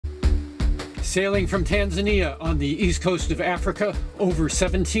Sailing from Tanzania on the east coast of Africa, over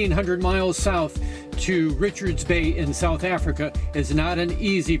 1,700 miles south to Richards Bay in South Africa is not an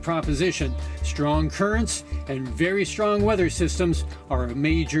easy proposition. Strong currents and very strong weather systems are a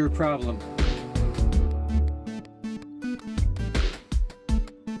major problem.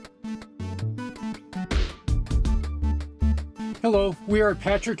 Hello, we are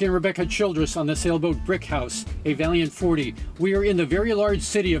Patrick and Rebecca Childress on the Sailboat Brick House, a Valiant 40. We are in the very large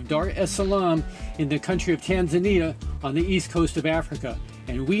city of Dar es Salaam in the country of Tanzania on the east coast of Africa.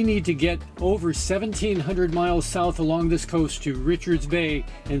 And we need to get over 1,700 miles south along this coast to Richards Bay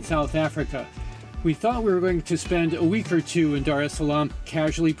in South Africa. We thought we were going to spend a week or two in Dar es Salaam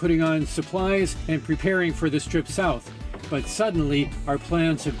casually putting on supplies and preparing for this trip south. But suddenly our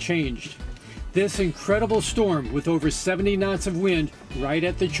plans have changed. This incredible storm with over 70 knots of wind right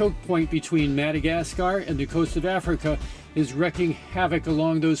at the choke point between Madagascar and the coast of Africa is wreaking havoc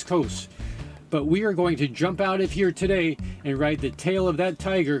along those coasts. But we are going to jump out of here today and ride the tail of that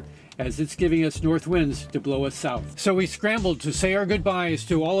tiger as it's giving us north winds to blow us south. So we scrambled to say our goodbyes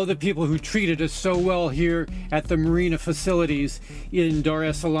to all of the people who treated us so well here at the marina facilities in Dar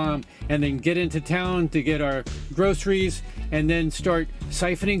es Salaam, and then get into town to get our groceries and then start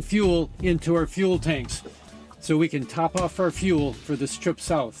siphoning fuel into our fuel tanks so we can top off our fuel for this trip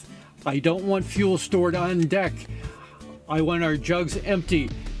south. I don't want fuel stored on deck. I want our jugs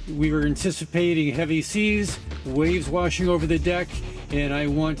empty. We were anticipating heavy seas, waves washing over the deck, and I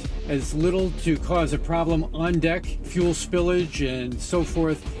want as little to cause a problem on deck, fuel spillage and so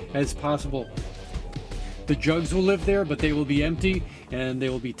forth as possible. The jugs will live there, but they will be empty and they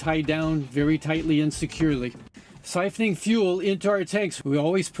will be tied down very tightly and securely. Siphoning fuel into our tanks, we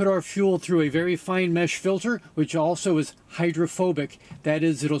always put our fuel through a very fine mesh filter, which also is hydrophobic. That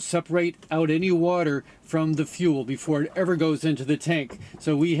is, it'll separate out any water from the fuel before it ever goes into the tank.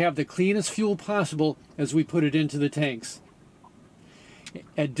 So we have the cleanest fuel possible as we put it into the tanks.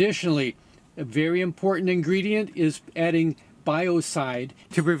 Additionally, a very important ingredient is adding biocide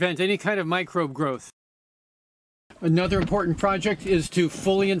to prevent any kind of microbe growth. Another important project is to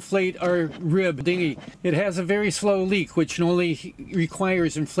fully inflate our rib dinghy. It has a very slow leak, which only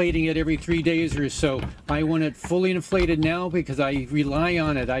requires inflating it every 3 days or so. I want it fully inflated now because I rely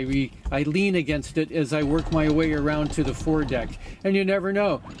on it. I lean against it as I work my way around to the foredeck. And you never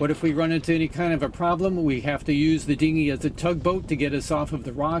know. What if we run into any kind of a problem? We have to use the dinghy as a tugboat to get us off of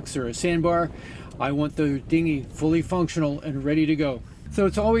the rocks or a sandbar. I want the dinghy fully functional and ready to go. So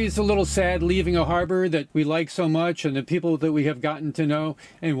it's always a little sad leaving a harbor that we like so much and the people that we have gotten to know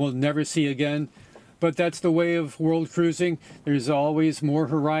and will never see again. But that's the way of world cruising. There's always more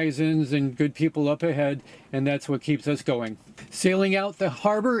horizons and good people up ahead, and that's what keeps us going. Sailing out the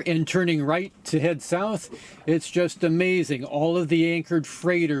harbor and turning right to head south, it's just amazing. All of the anchored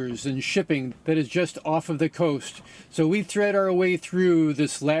freighters and shipping that is just off of the coast. So we thread our way through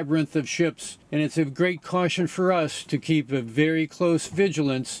this labyrinth of ships, and it's a great caution for us to keep a very close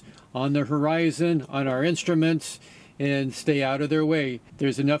vigilance on the horizon, on our instruments, and stay out of their way.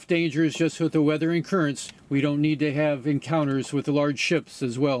 There's enough dangers just with the weather and currents. We don't need to have encounters with the large ships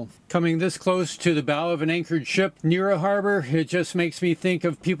as well. Coming this close to the bow of an anchored ship near a harbor, it just makes me think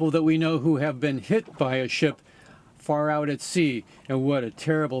of people that we know who have been hit by a ship far out at sea. And what a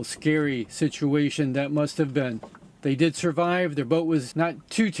terrible, scary situation that must have been. They did survive. Their boat was not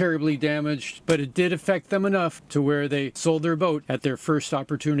too terribly damaged, but it did affect them enough to where they sold their boat at their first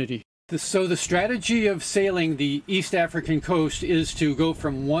opportunity. So the strategy of sailing the East African coast is to go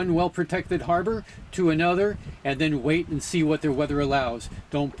from one well-protected harbor to another and then wait and see what their weather allows.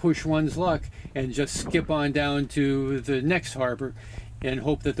 Don't push one's luck and just skip on down to the next harbor and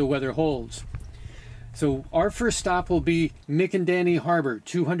hope that the weather holds. So our first stop will be Mikindani Harbor,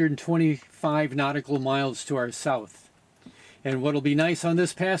 225 nautical miles to our south. And what will be nice on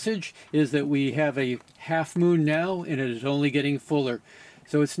this passage is that we have a half moon now and it is only getting fuller.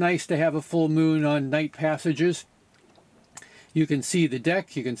 So it's nice to have a full moon on night passages. You can see the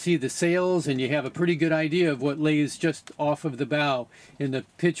deck, you can see the sails, and you have a pretty good idea of what lays just off of the bow. In the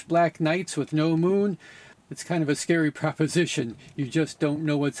pitch black nights with no moon, it's kind of a scary proposition. You just don't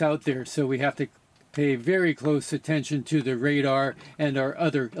know what's out there, so we have to pay very close attention to the radar and our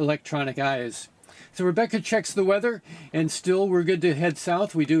other electronic eyes. So Rebecca checks the weather, and still we're good to head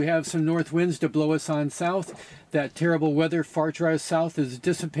south. We do have some north winds to blow us on south. That terrible weather far to our south is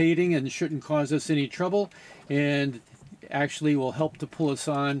dissipating and shouldn't cause us any trouble, and actually will help to pull us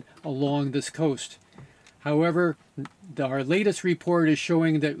on along this coast. However, our latest report is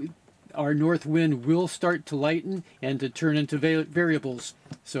showing that our north wind will start to lighten and to turn into variables.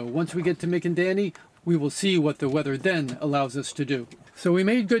 So once we get to Mikindani, we will see what the weather then allows us to do. So we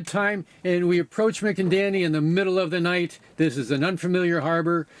made good time, and we approached Mikandani in the middle of the night. This is an unfamiliar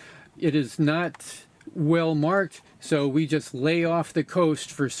harbor. It is not well marked, so we just lay off the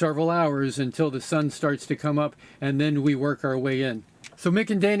coast for several hours until the sun starts to come up, and then we work our way in. So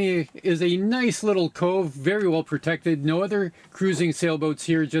Mikandani is a nice little cove, very well protected. No other cruising sailboats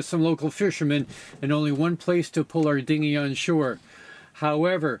here, just some local fishermen, and only one place to pull our dinghy on shore.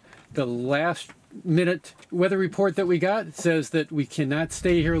 However, the last minute weather report that we got says that we cannot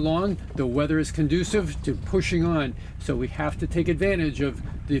stay here long. The weather is conducive to pushing on, so we have to take advantage of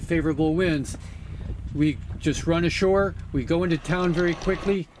the favorable winds. We just run ashore, we go into town very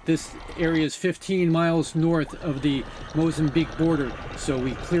quickly. This area is 15 miles north of the Mozambique border, so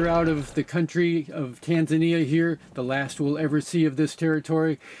we clear out of the country of Tanzania here, the last we'll ever see of this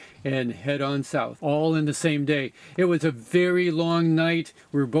territory, and head on south, all in the same day. It was a very long night.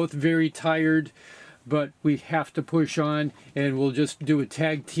 We're both very tired, but we have to push on, and we'll just do a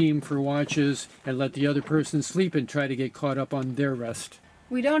tag team for watches and let the other person sleep and try to get caught up on their rest.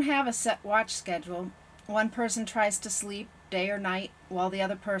 We don't have a set watch schedule. One person tries to sleep day or night while the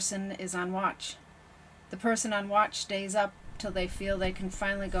other person is on watch. The person on watch stays up till they feel they can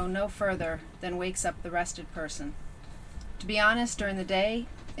finally go no further, then wakes up the rested person. To be honest, during the day,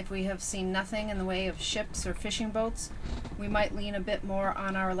 if we have seen nothing in the way of ships or fishing boats, we might lean a bit more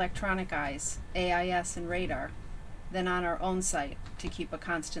on our electronic eyes, AIS and radar, than on our own sight to keep a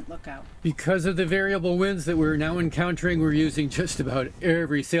constant lookout. Because of the variable winds that we're now encountering, we're using just about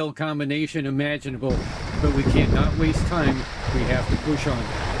every sail combination imaginable, but we cannot waste time. We have to push on.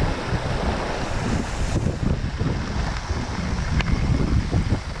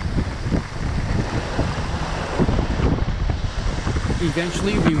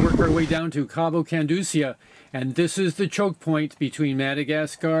 Eventually, we work our way down to Cabo Canducia, and this is the choke point between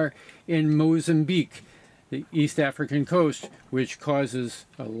Madagascar and Mozambique, the East African coast, which causes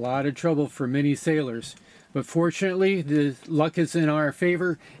a lot of trouble for many sailors. But fortunately, the luck is in our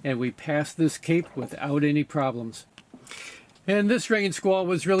favor, and we pass this cape without any problems. And this rain squall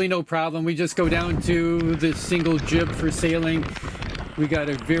was really no problem. We just go down to the single jib for sailing. We got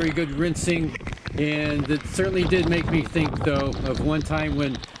a very good rinsing, and it certainly did make me think, though, of one time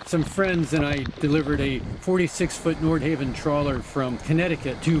when some friends and I delivered a 46-foot Nordhaven trawler from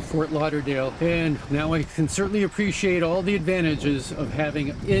Connecticut to Fort Lauderdale, and now I can certainly appreciate all the advantages of having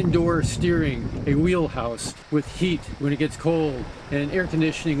indoor steering, a wheelhouse with heat when it gets cold, and air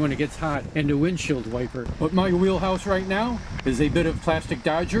conditioning when it gets hot, and a windshield wiper. But my wheelhouse right now is a bit of plastic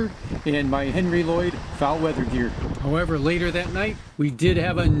Dodger and my Henry Lloyd foul weather gear. However, later that night, we did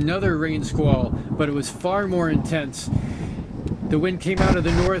have another rain squall, but it was far more intense. The wind came out of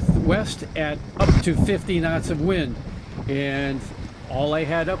the northwest at up to 50 knots of wind, and all I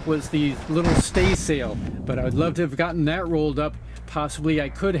had up was the little stay sail, but I would love to have gotten that rolled up. Possibly I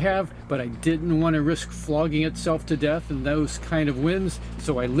could have, but I didn't want to risk flogging itself to death in those kind of winds,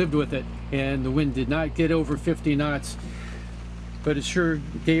 so I lived with it, and the wind did not get over 50 knots. But it sure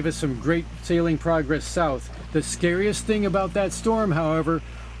gave us some great sailing progress south. The scariest thing about that storm, however,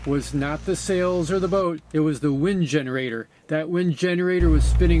 was not the sails or the boat, it was the wind generator. That wind generator was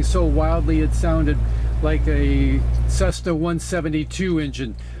spinning so wildly it sounded like a Cessna 172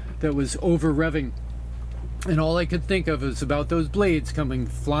 engine that was over revving. And all I could think of is about those blades coming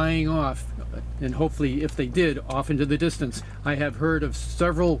flying off, and hopefully, if they did, off into the distance. I have heard of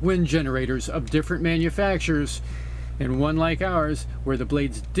several wind generators of different manufacturers, and one like ours where the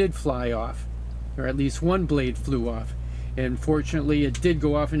blades did fly off, or at least one blade flew off. And fortunately, it did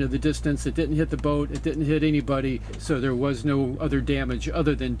go off into the distance. It didn't hit the boat, it didn't hit anybody, so there was no other damage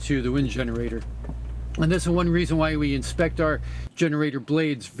other than to the wind generator. And this is one reason why we inspect our generator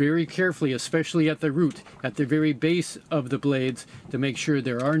blades very carefully, especially at the root, at the very base of the blades, to make sure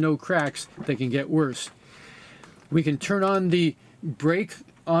there are no cracks that can get worse. We can turn on the brake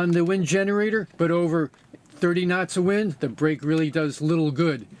on the wind generator, but over 30 knots of wind, the brake really does little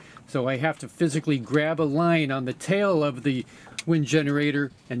good. So I have to physically grab a line on the tail of the wind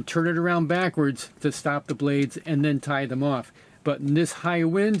generator and turn it around backwards to stop the blades and then tie them off. But in this high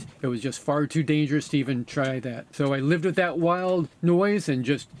wind, it was just far too dangerous to even try that. So I lived with that wild noise and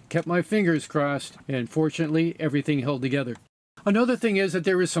just kept my fingers crossed, and fortunately everything held together. Another thing is that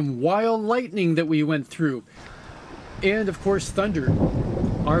there was some wild lightning that we went through, and of course thunder.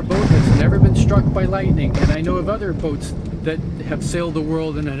 Our boat has never been struck by lightning, and I know of other boats that have sailed the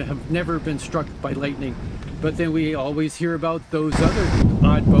world and have never been struck by lightning. But then we always hear about those other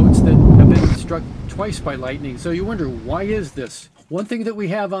odd boats that have been struck twice by lightning. So you wonder, why is this? One thing that we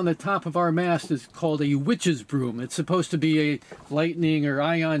have on the top of our mast is called a witch's broom. It's supposed to be a lightning or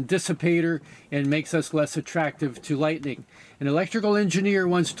ion dissipator and makes us less attractive to lightning. An electrical engineer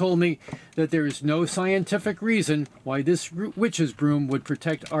once told me that there is no scientific reason why this witch's broom would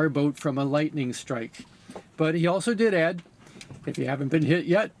protect our boat from a lightning strike. But he also did add, if you haven't been hit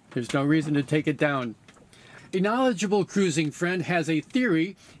yet, there's no reason to take it down. A knowledgeable cruising friend has a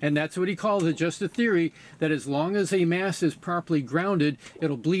theory, and that's what he calls it, just a theory, that as long as a mast is properly grounded,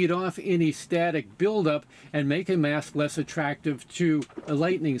 it'll bleed off any static buildup and make a mast less attractive to a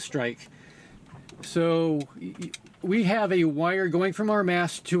lightning strike. So we have a wire going from our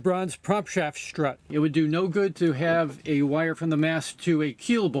mast to bronze prop shaft strut. It would do no good to have a wire from the mast to a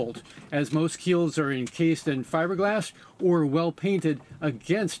keel bolt, as most keels are encased in fiberglass or well painted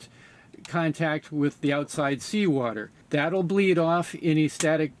against contact with the outside seawater. That'll bleed off any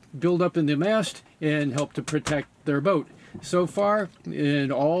static buildup in the mast and help to protect their boat. So far,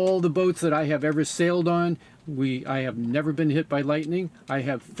 in all the boats that I have ever sailed on, I have never been hit by lightning. I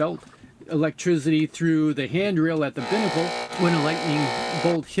have felt electricity through the handrail at the binnacle when a lightning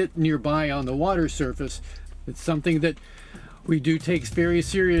bolt hit nearby on the water surface. It's something that we do take very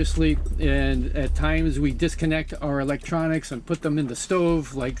seriously, and at times we disconnect our electronics and put them in the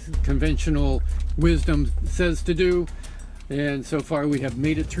stove like conventional wisdom says to do. And so far we have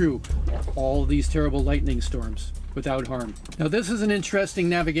made it through all these terrible lightning storms without harm. Now this is an interesting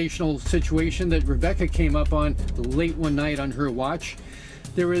navigational situation that Rebecca came up on late one night on her watch.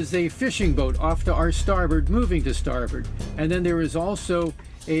 There is a fishing boat off to our starboard moving to starboard, and then there is also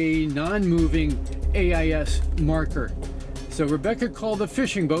a non-moving AIS marker. So Rebecca called the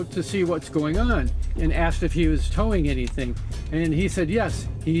fishing boat to see what's going on and asked if he was towing anything. And he said, yes,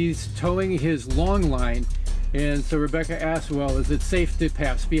 he's towing his long line. And so Rebecca asked, well, is it safe to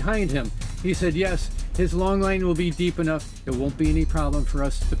pass behind him? He said, yes, his long line will be deep enough. It won't be any problem for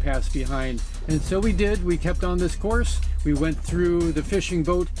us to pass behind. And so we did. We kept on this course. We went through the fishing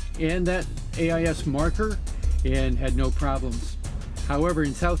boat and that AIS marker and had no problems. However,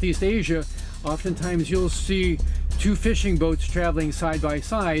 in Southeast Asia, oftentimes you'll see two fishing boats traveling side by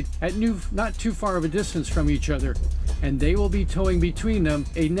side at not too far of a distance from each other, and they will be towing between them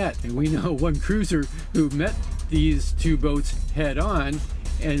a net. And we know one cruiser who met these two boats head on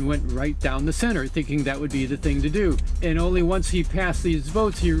and went right down the center, thinking that would be the thing to do. And only once he passed these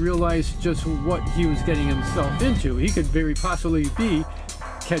boats, he realized just what he was getting himself into. He could very possibly be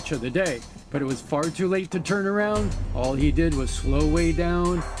catch of the day. But it was far too late to turn around. All he did was slow way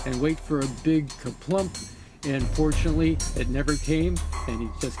down and wait for a big kaplump. And fortunately, it never came, and he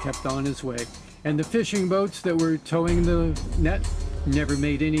just kept on his way. And the fishing boats that were towing the net never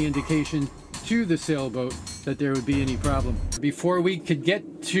made any indication to the sailboat that there would be any problem. Before we could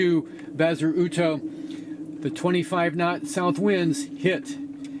get to Bazaruto, the 25-knot south winds hit,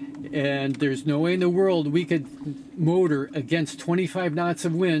 and there's no way in the world we could motor against 25 knots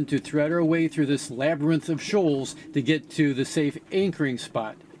of wind to thread our way through this labyrinth of shoals to get to the safe anchoring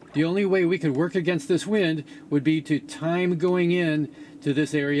spot. The only way we could work against this wind would be to time going in to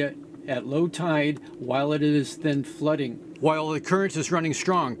this area at low tide while it is then flooding, while the current is running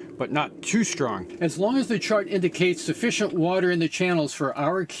strong, but not too strong. As long as the chart indicates sufficient water in the channels for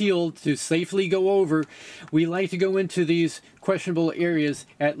our keel to safely go over, we like to go into these questionable areas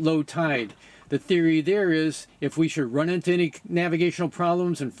at low tide. The theory there is, if we should run into any navigational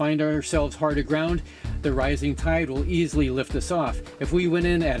problems and find ourselves hard aground, the rising tide will easily lift us off. If we went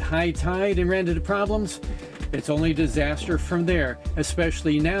in at high tide and ran into problems, it's only disaster from there,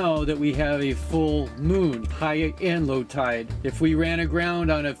 especially now that we have a full moon, high and low tide. If we ran aground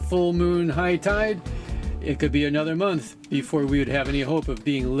on a full moon, high tide, it could be another month before we would have any hope of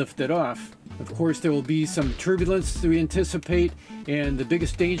being lifted off. Of course, there will be some turbulence to anticipate, and the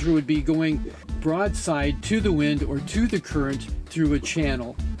biggest danger would be going broadside to the wind or to the current through a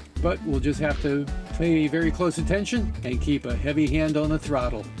channel. But we'll just have to pay very close attention and keep a heavy hand on the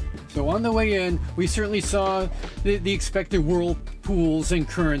throttle. So on the way in, we certainly saw the expected whirlpools and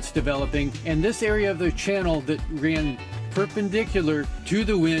currents developing, and this area of the channel that ran perpendicular to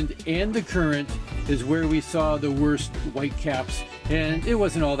the wind and the current is where we saw the worst whitecaps, and it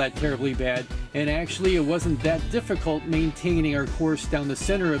wasn't all that terribly bad, and actually it wasn't that difficult maintaining our course down the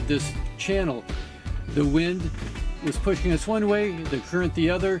center of this channel. The wind was pushing us one way, the current the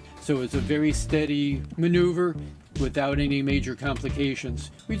other, so it was a very steady maneuver without any major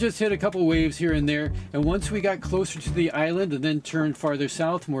complications. We just hit a couple waves here and there, and once we got closer to the island and then turned farther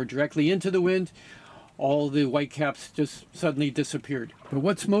south, more directly into the wind, all the whitecaps just suddenly disappeared. But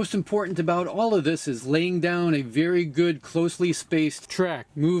what's most important about all of this is laying down a very good, closely spaced track.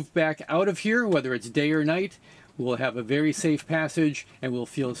 Move back out of here, whether it's day or night, we'll have a very safe passage and we'll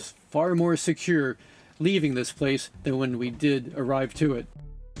feel far more secure leaving this place than when we did arrive to it.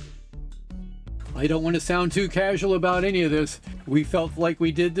 I don't want to sound too casual about any of this. We felt like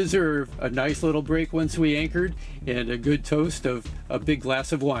we did deserve a nice little break once we anchored and a good toast of a big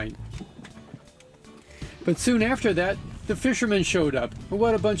glass of wine. But soon after that, the fishermen showed up.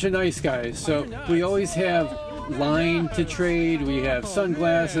 What a bunch of nice guys. So we always have line to trade, we have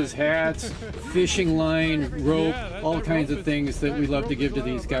sunglasses, hats, fishing line, rope, all kinds of things that we love to give to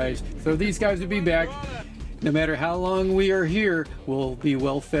these guys. So these guys will be back. No matter how long we are here, we'll be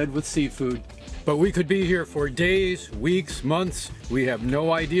well fed with seafood. But we could be here for days, weeks, months. We have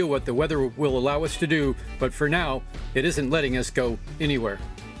no idea what the weather will allow us to do, but for now, it isn't letting us go anywhere.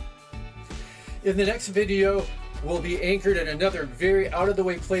 In the next video, we'll be anchored at another very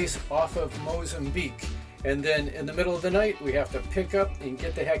out-of-the-way place off of Mozambique. And then in the middle of the night, we have to pick up and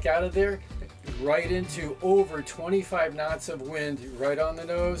get the heck out of there, right into over 25 knots of wind right on the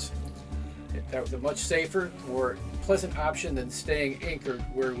nose. That was a much safer, more pleasant option than staying anchored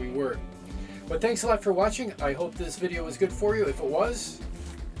where we were. But thanks a lot for watching. I hope this video was good for you. If it was,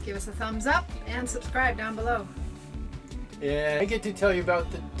 give us a thumbs up and subscribe down below. And I get to tell you about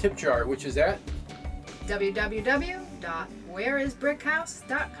the tip jar, which is at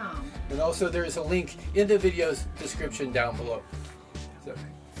www.whereisbrickhouse.com. And also there's a link in the video's description down below. So,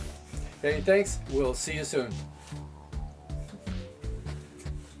 hey, thanks. We'll see you soon.